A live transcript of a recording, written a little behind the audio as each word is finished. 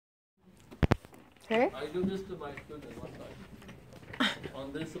Okay. I do this to my students one time.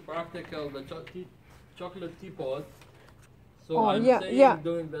 On this practical, the chocolate teapot. So Oh, I'm yeah, saying yeah.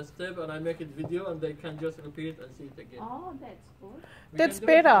 doing the step and I make it video and they can just repeat and see it again. Oh, that's good. We That's can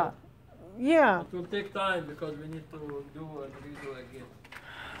do it better. now. Yeah. It will take time because we need to do and redo again.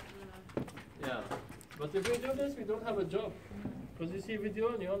 Yeah. But if we do this, we don't have a job. Because you see video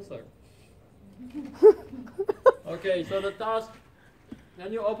and you answer. Okay, so the task,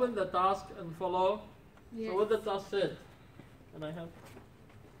 can you open the task and follow? Yes. So what the task said? Can I have?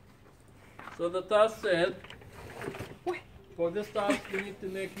 So the task said, for this task you need to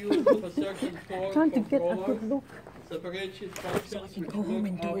make use of a certain form Trying to get a controller, good look. separate sheet functions which Go home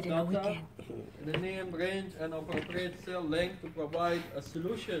and do look it in up a data, weekend. the name, range and appropriate cell length to provide a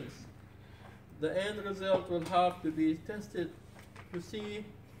solutions. The end result will have to be tested to see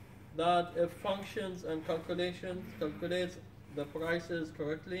that if functions and calculates the prices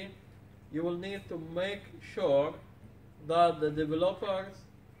correctly. You will need to make sure that the developer's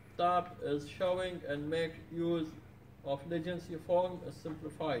tab is showing and make use of legacy form is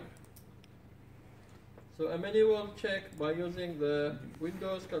simplified. So a manual check by using the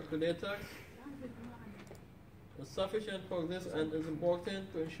Windows calculator is sufficient for this and is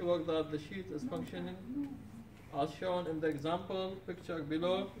important to ensure that the sheet is functioning as shown in the example picture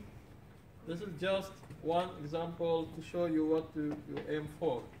below. This is just one example to show you what you aim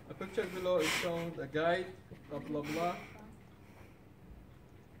for. A picture below is shown a guide, blah blah blah.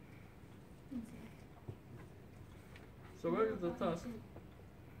 So where is the task?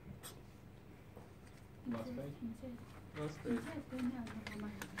 Last page. Last page.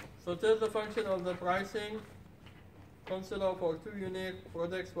 So tell the function of the pricing. Consider for two unique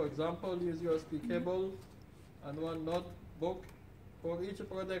products, for example, use USB cable and one notebook. For each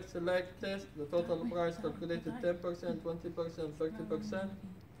product, select test the total price calculated 10%, 20%, 30%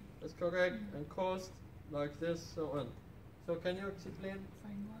 is correct, and cost like this, so on. So can you explain?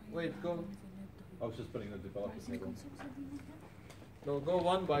 Wait, go. I was just putting the developer table. No, go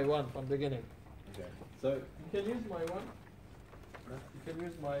one by one from beginning. Okay. So You can use my one. You can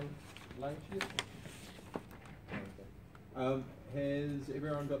use my line sheet. has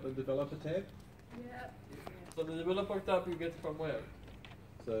everyone got the developer tab? Yeah. So the developer tab you get from where?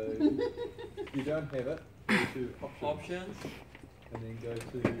 So if you don't have it, go to options, and then go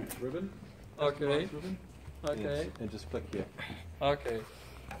to ribbon. Okay. Customize ribbon. Okay. And just click here. Okay.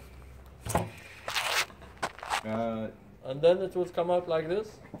 Uh, And then it will come out like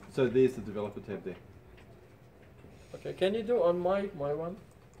this. so there's the developer tab there. Okay. Can you do on my one?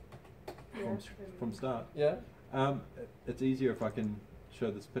 From start. Yeah. It's easier if I can show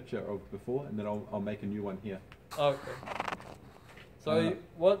this picture of before, and then I'll make a new one here. Okay. So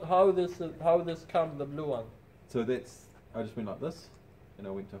how this come the blue one? So that's, I just went like this, and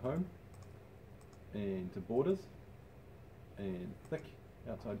I went to home, and to borders, and thick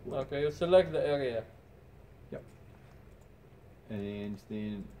outside border. Okay. You select the area. Yep. And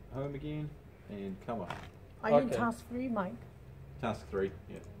then home again, and color. Are you in Okay. task 3, Mike? Task 3,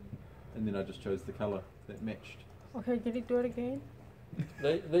 yeah. And then I just chose the color that matched. Okay, can you do it again?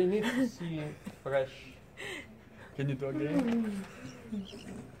 They need to see fresh. Can you do again?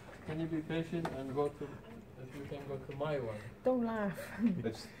 Can you be patient and go to, if you can go to my one? Don't laugh.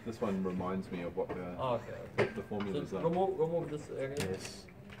 This one reminds me of what the, Okay. the formulas So are. remove this area. Yes.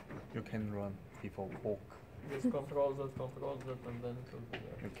 You can run before walk. This controls it, and then it will be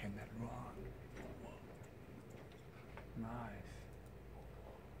there. You cannot run. Nice.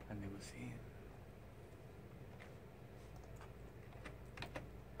 I never seen.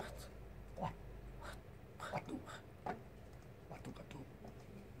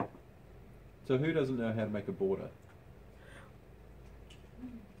 So who doesn't know how to make a border?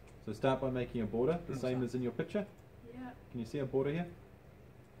 So start by making a border, the same as in your picture. Yeah. Can you see a border here?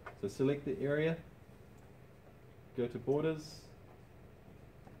 So select the area, go to borders,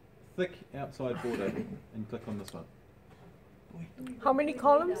 thick outside border, and click on this one. How many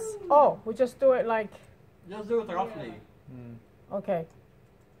columns? Oh, we just do it like, Just do it roughly. okay.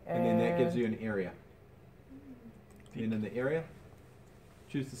 And then that gives you an area. Then in the area,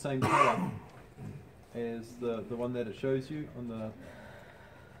 choose the same color as the one that it shows you on the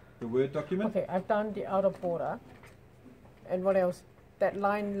Word document. Okay, I've done the outer border. And what else? That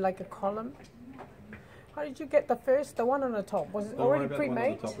line like a column. How did you get the one on the top? Was it Don't worry already about the one on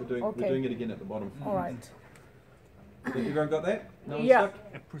the pre-made? top. We're Okay. doing it again at the bottom. All right. So everyone got that? No one's Yeah.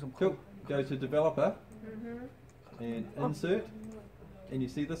 stuck? Cool. Go to developer and insert, and you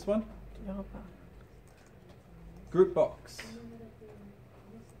see this one? Developer. Group box.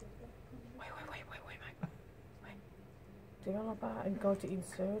 Wait, Mike. Wait. Developer and go to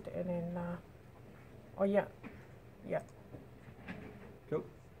insert and then Oh yeah, yeah. Cool.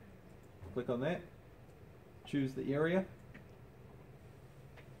 Click on that. Choose the area.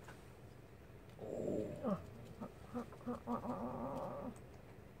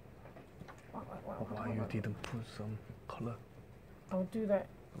 Why you didn't put some color? I'll do that.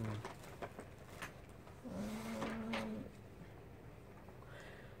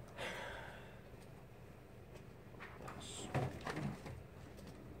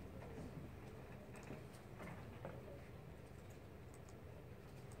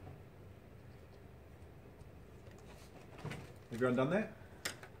 Everyone done that?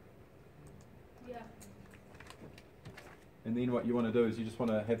 Yeah. And then what you want to do is you just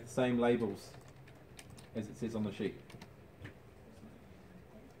want to have the same labels as it says on the sheet.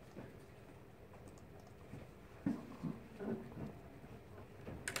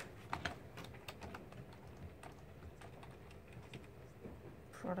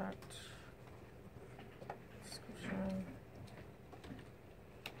 Product description.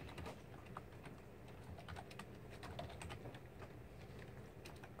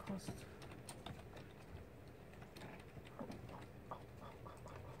 Cost.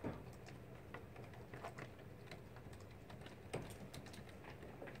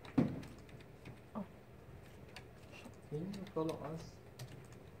 Can you follow us?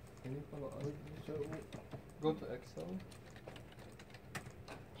 Can you follow us? So go to Excel.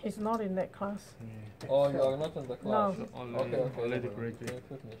 He's not in that class. Yeah. Oh, you are not in the class. No. Only, Okay, okay. only the never mind. grade. Okay,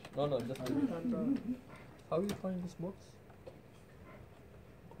 finish. No, just how you find this box?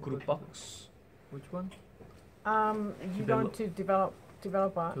 Group box. Which one? You go to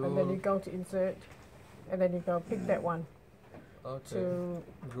developer, and then you Tool. go to insert, and then you go pick that one Okay. to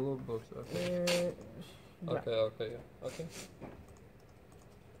Group box. Okay. yeah, Okay. Okay. Yeah. Okay.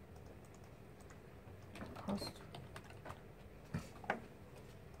 cost.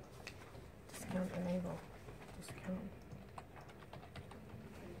 Discount enable. Discount.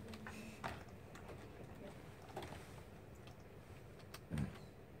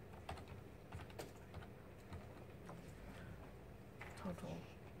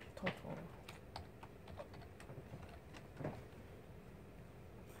 Total.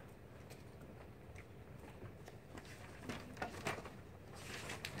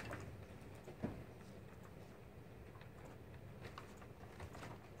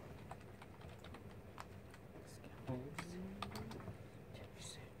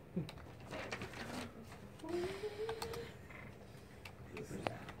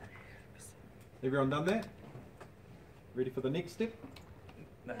 Everyone done that? Ready for the next step?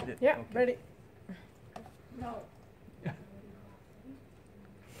 That's it. Yeah, Okay. ready. No.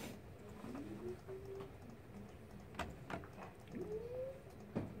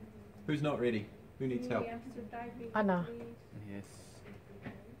 Who's not ready? Who needs help? You have to type it, Anna. please. Yes.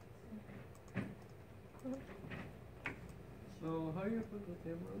 So how you put the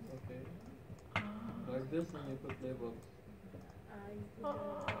tables? Okay. Like this, and you put labels. You put the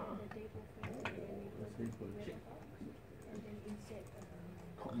table first, and then you put the box, and then insert.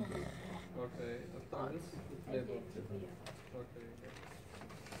 Okay. After this, put labels. Okay.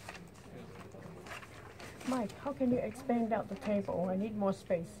 Mike, how can you expand out the table? I need more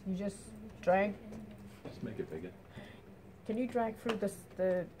space. You just drag. Just make it bigger. Can you drag through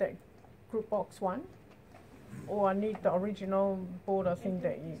that group box one? Or I need the original border thing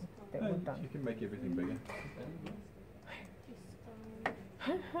that No, we've done. you can make everything bigger.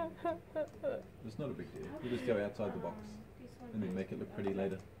 It's not a big deal. You just go outside the box and then make it look pretty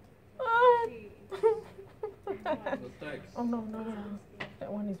later. The text. Oh no,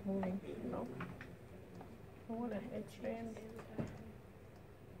 that one is moving. No. I want to expand.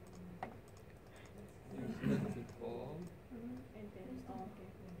 You select it all. And then, okay.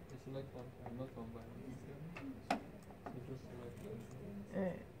 You select one time, not combine. You just select one. Uh,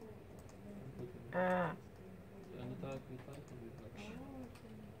 And put it. ah, Anytime you type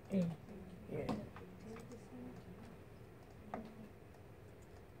in it, like. yeah.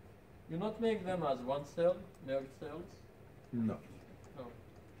 You not make them as one cell, merged cells? No. No.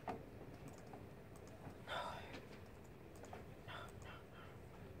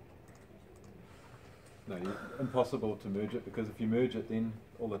 No, impossible to merge it because if you merge it, then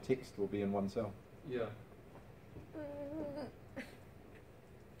all the text will be in one cell. Yeah. You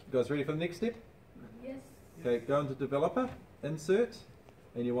guys ready for the next step? Yes. Okay, go into Developer, Insert,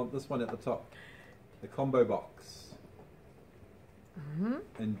 and you want this one at the top, the combo box.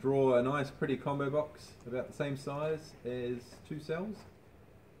 And draw a nice pretty combo box about the same size as 2 cells.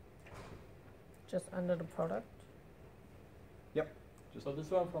 Just under the product. Yep. Just So this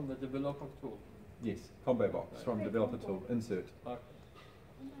one from the developer tool. yes, combo box from Developer Tool, Insert. Okay.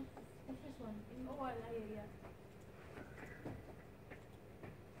 one. Oh, yeah.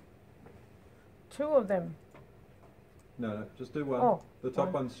 Two of them. No, just do one. Oh, the top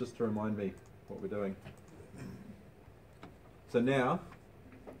one. one's just to remind me what we're doing. So now,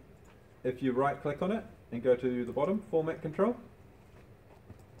 if you right click on it and go to the bottom, Format Control,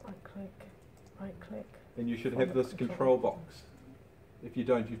 Right click. and you should have Format this control. control box. If you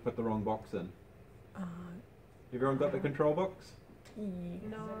don't, you've put the wrong box in. Everyone got the control box? Yeah.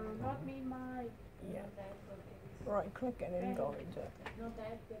 No, not me, my. Yeah. Right click and then go into it. Not the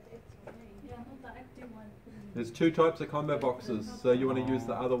active, it's okay. Yeah, not the active one. There's two types of combo boxes, so you want to use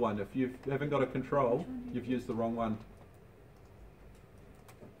the other one. If you haven't got a control, you've used the wrong one.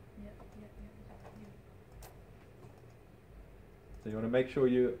 So you want to make sure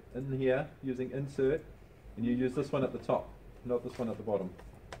you're in here using insert, and you use this one at the top, not this one at the bottom.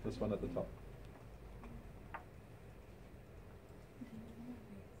 This one at the top.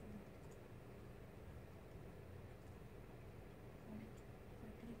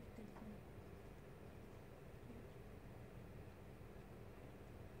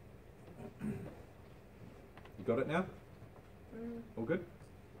 You got it now? All good?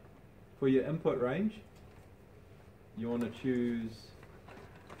 For your input range, you want to choose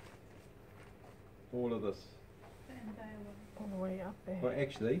all of this. The entire one. All the way up there. Well,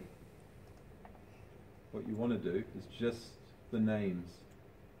 actually, what you want to do is just the names.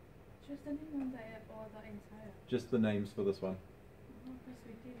 Just the name on the app or the entire? Just the names for this one. Because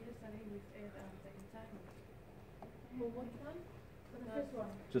we did yesterday with it the entire one. For what one? For the first one.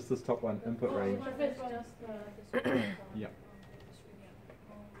 Just this top one, input range. The first one. Just the Yeah.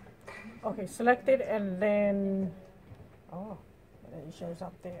 Okay, select it and then, oh, and then it shows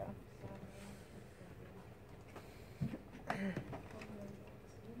up there.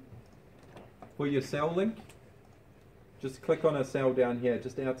 For your cell link, just click on a cell down here,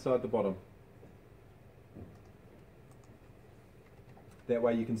 just outside the bottom. That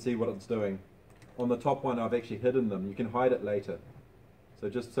way you can see what it's doing. On the top one, I've actually hidden them. You can hide it later. So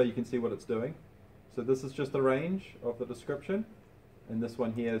just so you can see what it's doing. So this is just the range of the description, and this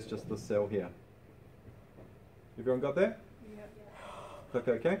one here is just the cell here. Everyone got that? Yeah. Click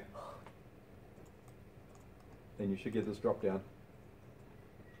OK. Then you should get this drop down.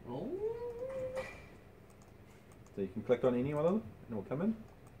 Oh. So you can click on any one of them and it will come in.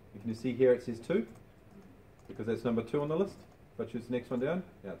 You can see here it says 2 because that's number 2 on the list. If I choose the next one down,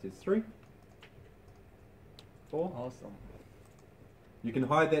 now it says 3, 4. Awesome. You can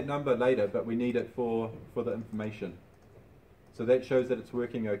hide that number later, but we need it for the information. So that shows that it's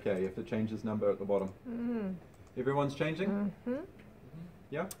working okay if it changes number at the bottom. Everyone's changing? Mm-hmm.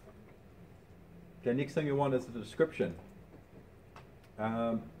 Yeah? Okay, next thing you want is the description.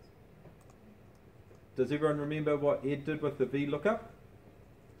 Does everyone remember what Ed did with the VLOOKUP?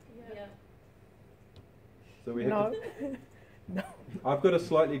 Yeah. So we have No. to, No. I've got a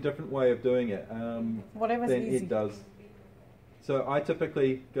slightly different way of doing it Whatever's than easy. Ed does. So I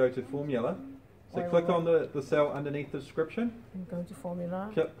typically go to formula. So Wait, click wait. on the cell underneath the description, And go to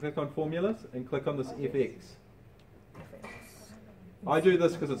formula. click on formulas and click on this FX. I do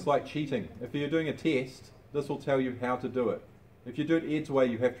this because it's like cheating. If you're doing a test, this will tell you how to do it. If you do it Ed's way,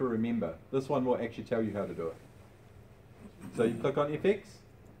 you have to remember. This one will actually tell you how to do it. So you click on FX,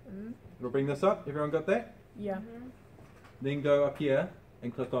 it'll bring this up. Everyone got that? Yeah. Then go up here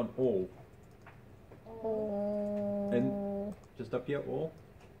and click on all. Oh. And just up here, all.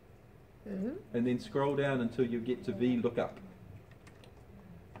 Mhm. And then scroll down until you get to VLOOKUP.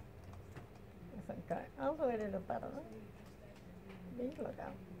 I think I'll do it a little better. Look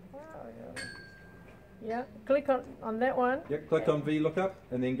up. Yeah, click on that one. Yep, click on VLOOKUP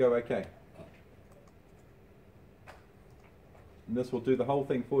and then go OK. And this will do the whole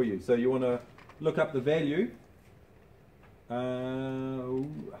thing for you. So you want to look up the value.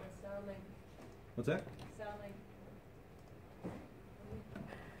 What's that?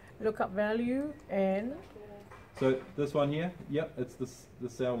 Look up value and So this one here, yep, it's the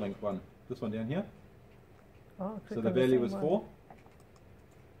cell link one. This one down here. oh, click So the on value same is one. 4.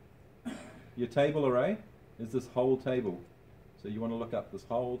 Your table array is this whole table. So you want to look up this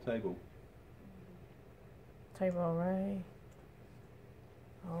whole table. Table array.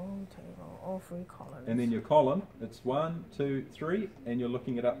 Oh, table, all 3 columns. And then your column, it's 1, 2, 3, and you're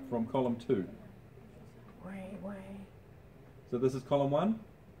looking it up from column 2. Way. So this is column 1,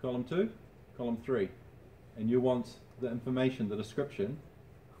 column 2, column 3. And you want the information, the description,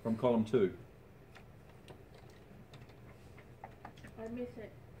 from column 2. I miss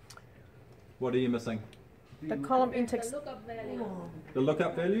it. What are you missing? The column index. The lookup value. The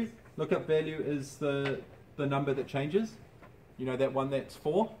lookup value? Lookup value is the number that changes. You know that one that's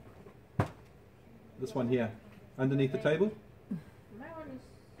 4? This one here, underneath the table. My one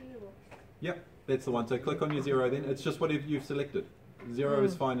is 0. Yep, that's the one. So click on your 0 then. It's just whatever you've selected. 0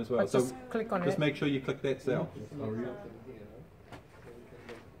 is fine as well. But So just click on just it. make sure you click that cell.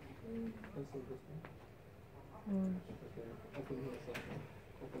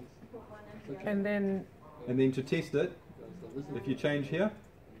 And then And then to test it, if you change here,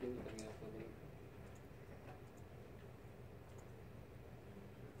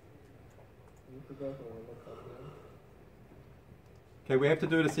 okay, we have to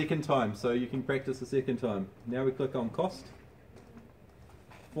do it a second time, so you can practice a second time. Now we click on cost,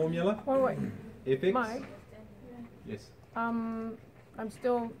 formula, wait, FX. Mike. Yes. I'm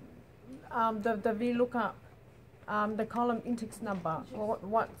still the VLOOKUP, the column index number.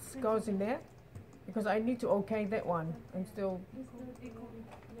 What goes in there? Because I need to OK that one. I'm still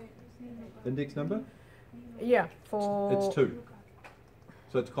Index number? yeah for It's 2.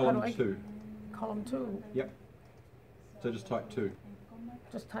 So it's column do I- 2. column 2. Yep. So just type 2.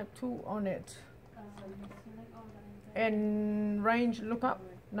 Just type 2 on it. And range lookup,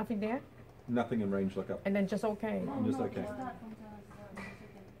 nothing there. Nothing in range lookup. And then just OK. And just OK.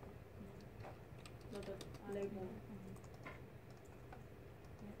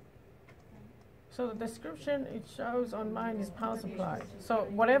 So the description it shows on mine is power supply. So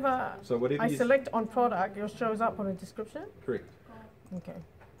whatever So whatever I you select on product, it shows up on the description. correct. Okay.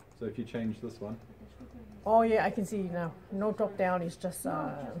 So if you change this one, Oh yeah, I can see now. No drop down. It's just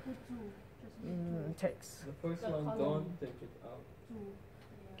text. The first one, don't take it out.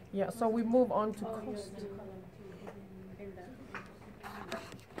 Yeah. So we move on to cost.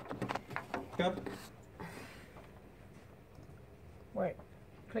 cup, Wait.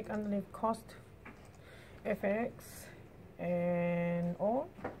 Click underneath cost, FX, and all.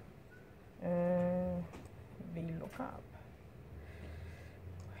 VLOOKUP.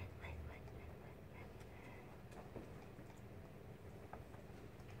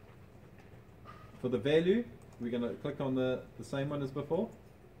 for the value, we're going to click on the same one as before.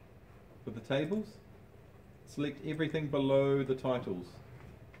 For the tables, select everything below the titles.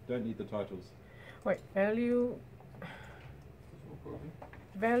 Don't need the titles. Wait. Value.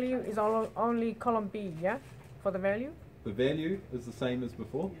 Value is only column B. Yeah. For the value. The value is the same as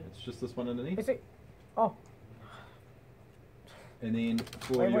before. It's just this one underneath. Is it? Oh. And then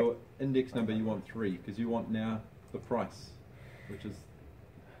for Wait. your index number, you want 3 because you want now the price, which is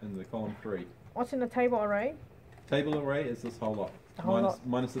in the column 3. What's in the table array? Table array is this whole lot, The whole lot.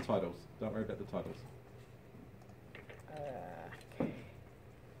 minus the titles. Don't worry about the titles. Okay.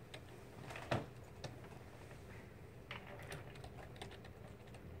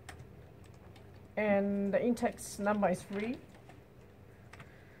 And the index number is 3.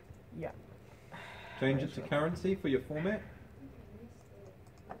 Yeah. Change it to currency for your format.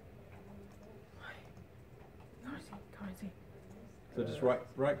 Currency. So just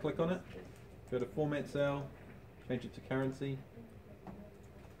right click on it, go to format cell, change it to currency,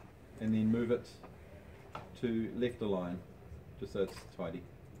 and then move it to left align, just so it's tidy.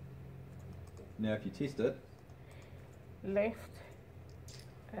 Now if you test it, Left.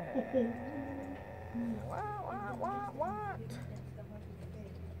 What?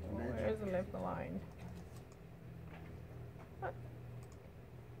 Where's the left align? What?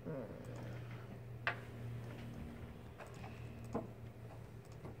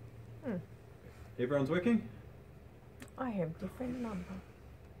 everyone's working? I have different number.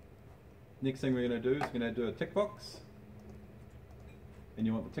 Next thing we're going to do is we're going to do a tick box. And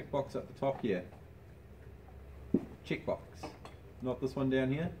you want the tick box at the top here. Check box. Not this one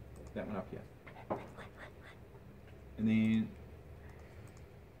down here, that one up here. And then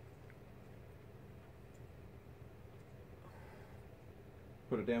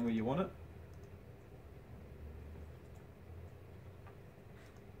put it down where you want it.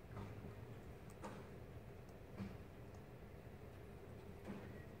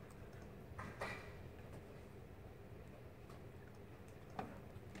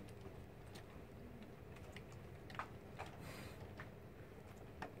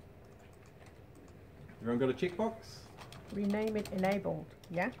 Everyone got a checkbox? Rename it enabled.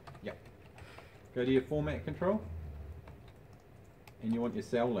 Yeah? Yep. Go to your format control. And you want your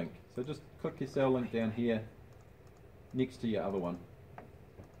cell link. So just click your cell link down here next to your other one.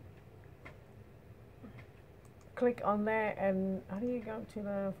 Click on there and how do you go to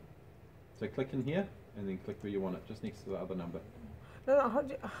the... So click in here and then click where you want it, just next to the other number. No,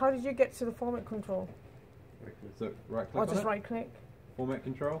 how did you get to the format control? So right click Oh, on just it, right click. format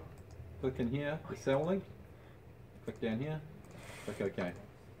control, click in here, the cell link, click down here, click OK.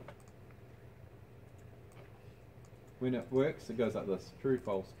 When it works, it goes like this, true,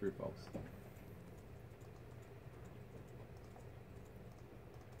 false, true, false.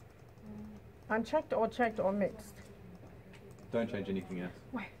 Unchecked or checked or mixed? Don't change anything else.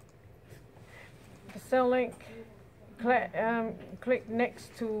 Wait. The cell link, click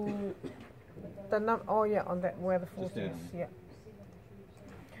next to the oh yeah, on that where the force Just is. down. Yeah.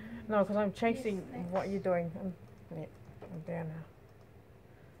 No, because I'm chasing what you're doing. Yeah, I'm there now.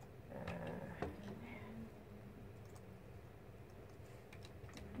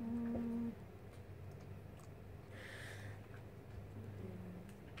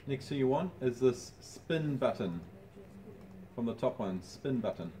 Next thing you want is this spin button. From the top one, spin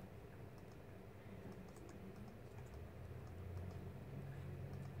button.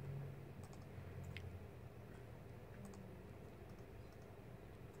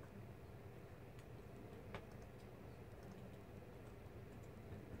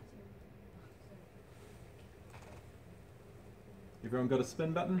 Everyone got a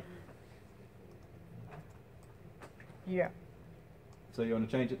spin button? Yeah. So you want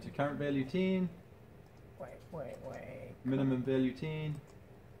to change it to current value 10, Wait. minimum value 10,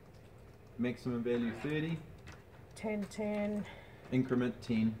 maximum value 30, 10, 10, increment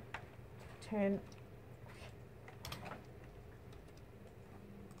 10. 10.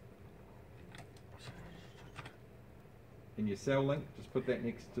 In your cell link, just put that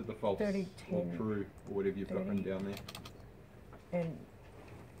next to the false 30, or 10, true or whatever you've got 30. written down there. And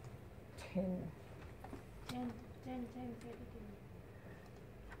 10. 10.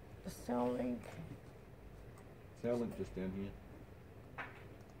 The cell link. Cell link just down here.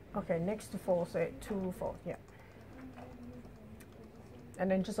 Okay, next to false, 2, 4, yeah.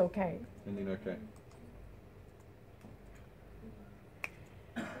 And then just okay. And then okay.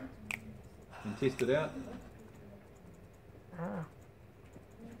 And test it out. Ah.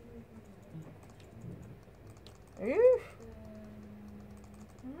 Ooh.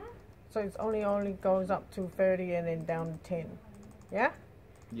 So it's only goes up to 30 and then down to 10. Yeah?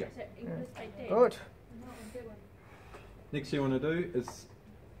 Yeah. Good. Next thing you want to do is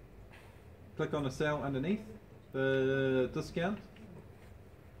click on the cell underneath the discount.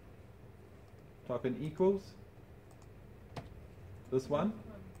 Type in equals. This one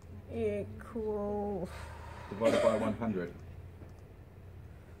Equal divided by 100.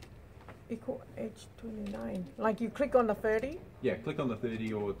 equal H29. Like you click on the 30. Yeah, click on the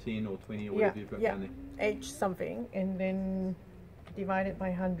 30 or 10 or 20 or whatever you've got down there. H something and then divide it by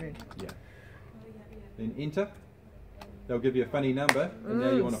 100. Yeah. Then enter. They'll give you a funny number, and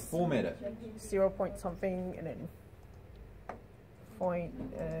now you want to format it. 0 point something and then point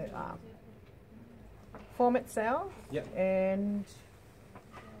format cell. Yep. And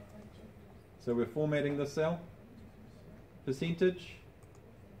So we're formatting the cell. Percentage.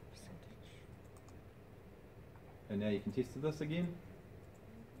 And now you can test this again.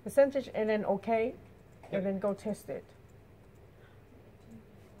 percentage and then okay. Yep. And then go test it.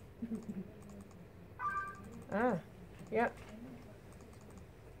 Yeah.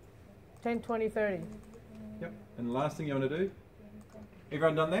 10, 20, 30. Yep. And the last thing you want to do,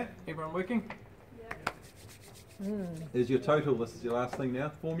 everyone done that? Everyone working? Is your total. This is your last thing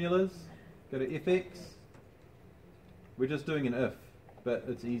now. Formulas. Go to FX. We're just doing an if, but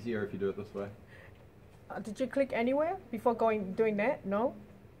it's easier if you do it this way. Did you click anywhere before doing that? No?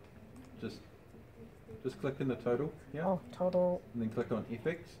 Just click in the total. Yeah. Oh, total. And then click on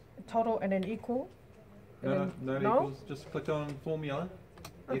FX. Total and then equal. And No, then, no equals. Just click on formula.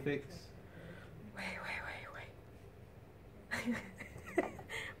 FX.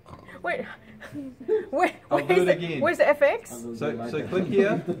 Wait. I'll do it again. Where's the FX? So click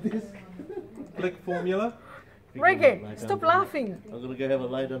here. Click formula. Reagan, stop laughing. I'm gonna go have a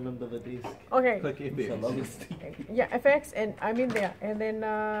lie down under the desk. Okay. Click It's the FX. longest. Yeah, FX and I'm in there. And then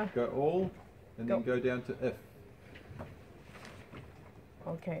Go all, and then go down to if,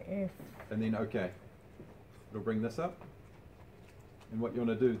 okay, if and then OK. It'll bring this up. And what you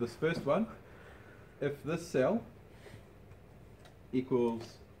want to do, this first one, if this cell equals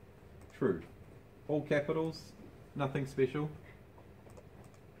true, all capitals, nothing special.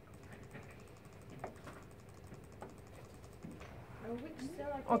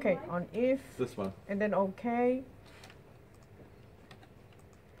 okay, on if This one. and then okay.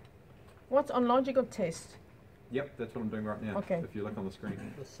 What's on logical test? Yep, that's what I'm doing right now. Okay. If you look on the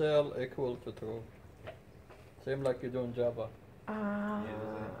screen. The cell equal to true. Same like you do in Java.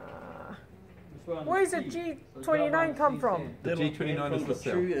 Where does the G29 come from? The G29 is the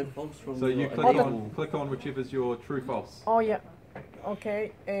cell. True and false from So you your click on whichever's your true false. Oh yeah.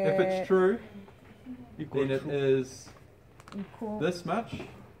 Okay. If it's true, equal then it true. is Equal. this much.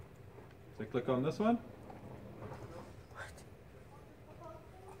 So click on this one.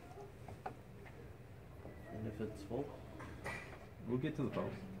 And if it's false, We'll get to the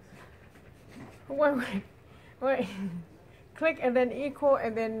false. Wait. Click and then equal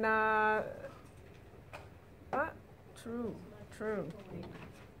and then true.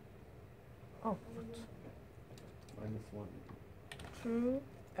 Oh, Minus 1. true,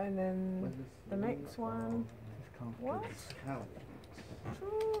 and then Minus the next one. Discount. What? Discount.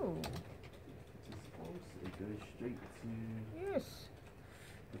 True. Which is false. It goes straight to Yes.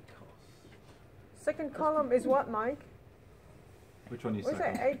 the cost. Second column is what, Mike? Which one is What's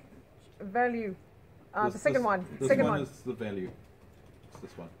second? that? Eight value. The This- second this- one. This Second one one. is the value. It's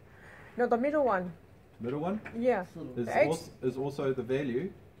this one. No, the middle one. Middle one Yeah. is, The H- is also the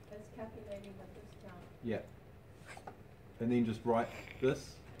value. That's calculating the discount. Yeah. And then just write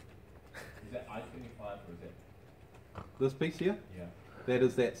this. Is that I-25 or is that? This piece here. Yeah. That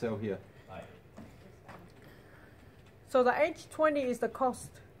is that cell here. So the H20 is the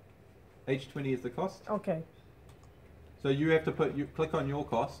cost. H20 is the cost. Okay. So you have to put, you click on your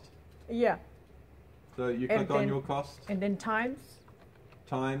cost. Yeah. So you And click on then- your cost, And then times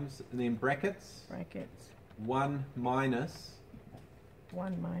times, and then brackets, brackets 1 minus,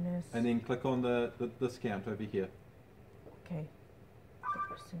 1 minus. and then click on the discount over here. Okay. The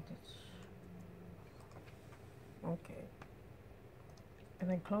percentage. Okay. And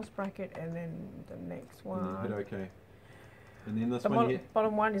then close bracket and then the next And then hit one. OK. And then this The one here,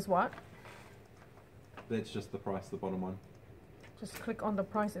 bottom one is what? that's just the price, the bottom one. Just click on the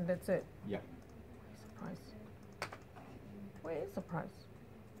price and that's it. Yeah. Where's the price? Where is the price?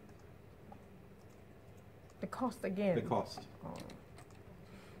 The cost again. The cost. Oh.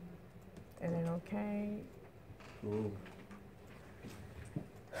 And then okay. Oh.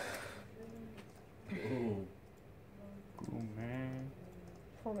 Oh. Cool, man.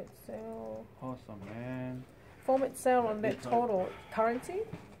 Format cell. Awesome, man. Format cell on that total currency?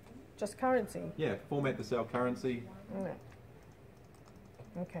 Just currency. Yeah, format the cell currency. No.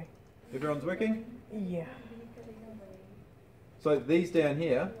 Okay. Everyone's working? Yeah. So these down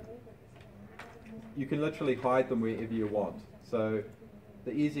here, you can literally hide them wherever you want. So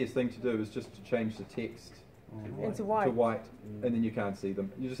the easiest thing to do is just to change the text Into white. to white, and then you can't see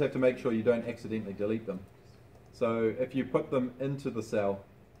them. You just have to make sure you don't accidentally delete them. So if you put them into the cell,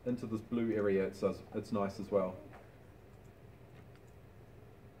 into this blue area, it's nice as well.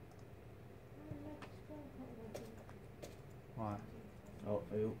 Why? Oh,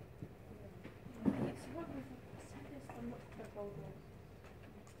 fail. It's what with the sentence on what the proposal.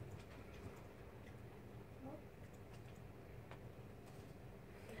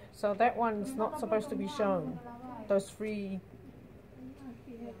 So that one's not supposed to be shown. Those three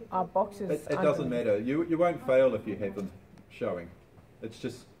boxes. It doesn't matter. You won't fail if you have them showing. It's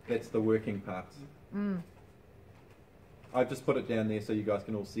just, that's the working parts. Mm. I've just put it down there so you guys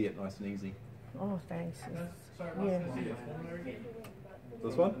can all see it nice and easy. Oh, thanks. Yes. Sorry, Yeah. Ross, can I see the formula again?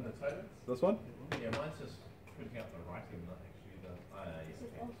 This one? And the totals? This one? Yeah, mine's just printing out the writing, not actually the. This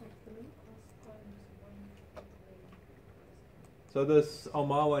is Yes. also blue cost times 1. So this, on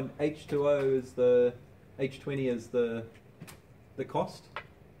my one, H2O is the, H20 is the cost.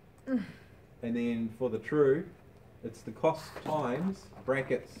 And then for the true, it's the cost times,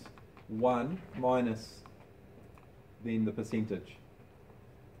 brackets, 1 minus, then the percentage.